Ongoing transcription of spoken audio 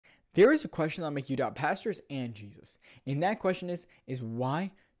There is a question that'll make you doubt pastors and Jesus. And that question is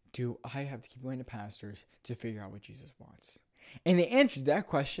why do I have to keep going to pastors to figure out what Jesus wants? And the answer to that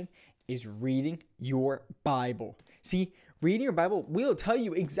question is reading your Bible. See, reading your Bible will tell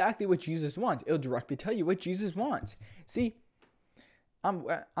you exactly what Jesus wants. It'll directly tell you what Jesus wants. See, I'm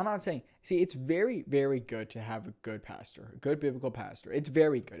not saying, see, it's very, very good to have a good pastor, a good biblical pastor. It's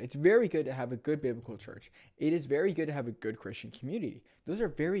very good. It's very good to have a good biblical church. It is very good to have a good Christian community. Those are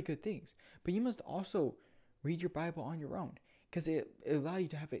very good things. But you must also read your Bible on your own because it allows you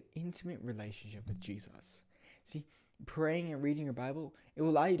to have an intimate relationship with Jesus. See, praying and reading your Bible, it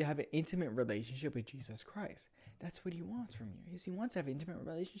will allow you to have an intimate relationship with Jesus Christ. That's what he wants from you. He wants to have an intimate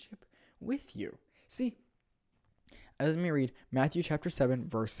relationship with you. See, let me read Matthew chapter 7,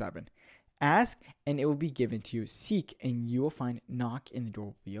 verse 7. Ask, and it will be given to you. Seek, and you will find. Knock, and the door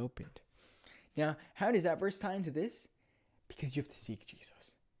will be opened. Now, how does that verse tie into this? Because you have to seek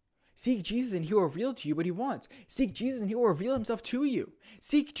Jesus. Seek Jesus, and he will reveal to you what he wants. Seek Jesus, and he will reveal himself to you.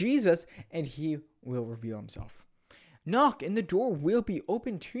 Seek Jesus, and he will reveal himself. Knock, and the door will be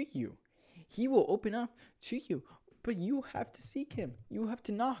open to you. He will open up to you, but you have to seek him. You have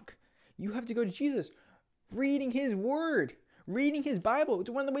to knock. You have to go to Jesus. Reading his word, reading his Bible. It's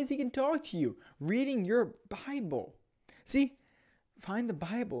one of the ways he can talk to you. Reading your Bible. See, find the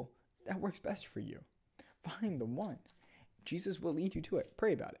Bible that works best for you. Find the one. Jesus will lead you to it.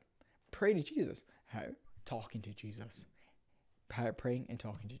 Pray about it. Pray to Jesus. Talking to Jesus. Praying and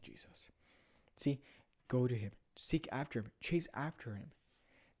talking to Jesus. See, go to him. Seek after him. Chase after him.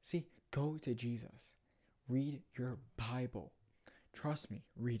 See, go to Jesus. Read your Bible. Trust me,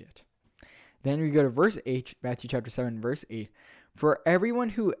 read it. Then we go to verse 8, Matthew chapter 7, verse 8. For everyone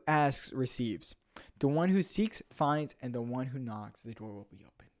who asks receives. The one who seeks finds, and the one who knocks, the door will be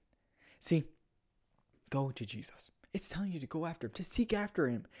open. See, go to Jesus. It's telling you to go after him, to seek after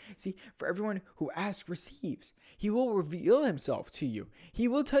him. See, for everyone who asks receives. He will reveal himself to you. He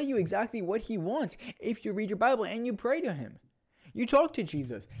will tell you exactly what he wants if you read your Bible and you pray to him. You talk to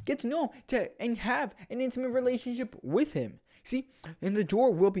Jesus. Get to know him and have an intimate relationship with him. See, and the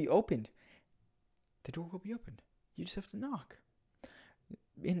door will be opened. The door will be opened. You just have to knock.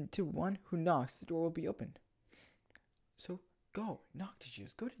 And to one who knocks, the door will be opened. So go, knock to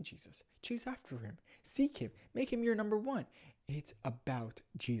Jesus. Go to Jesus. Chase after him. Seek him. Make him your number one. It's about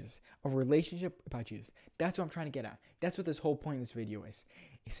Jesus. A relationship about Jesus. That's what I'm trying to get at. That's what this whole point of this video is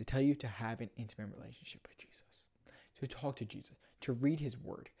to tell you to have an intimate relationship with Jesus. To talk to Jesus. To read his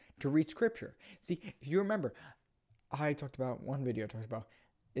word. To read scripture. See, if you remember, I talked about one video. I talked about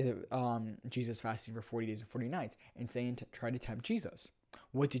Jesus fasting for 40 days and 40 nights and saying to try to tempt Jesus.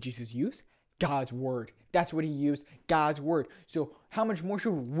 What did Jesus use? God's word. That's what he used. God's word. So how much more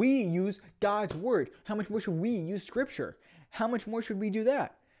should we use God's word? How much more should we use scripture? How much more should we do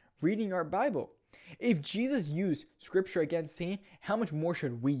that? Reading our Bible. If Jesus used scripture against sin, how much more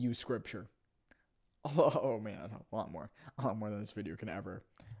should we use scripture? Oh man, a lot more than this video can ever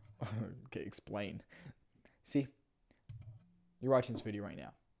explain. See, you're watching this video right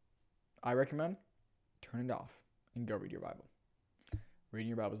now. I recommend turn it off and go read your Bible. Reading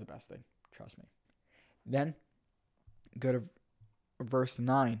your Bible is the best thing. Trust me. Then go to verse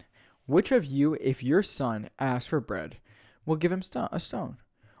 9. Which of you, if your son asks for bread, will give him a stone?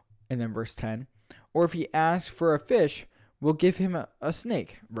 And then verse 10. Or if he asks for a fish, will give him a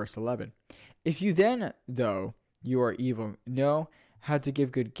snake? Verse 11. If you then, though you are evil, know how to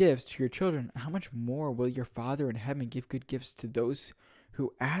give good gifts to your children, how much more will your Father in heaven give good gifts to those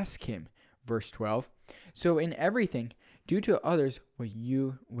who ask him? Verse 12. So in everything, do to others what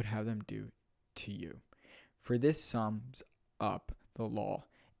you would have them do to you. For this sums up the law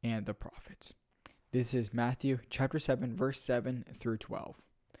and the prophets. This is Matthew chapter 7, verse 7 through 12.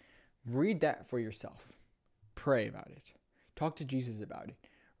 Read that for yourself. Pray about it. Talk to Jesus about it.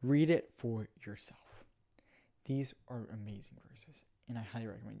 Read it for yourself. These are amazing verses, and I highly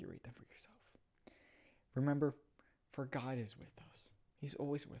recommend you read them for yourself. Remember, for God is with us. He's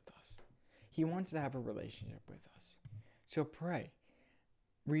always with us. He wants to have a relationship with us. So pray,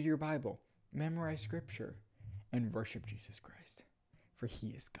 read your Bible, memorize scripture, and worship Jesus Christ, for he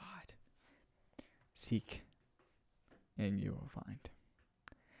is God. Seek, and you will find.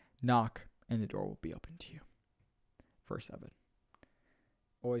 Knock, and the door will be open to you. Verse 7.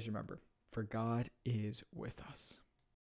 Always remember, for God is with us.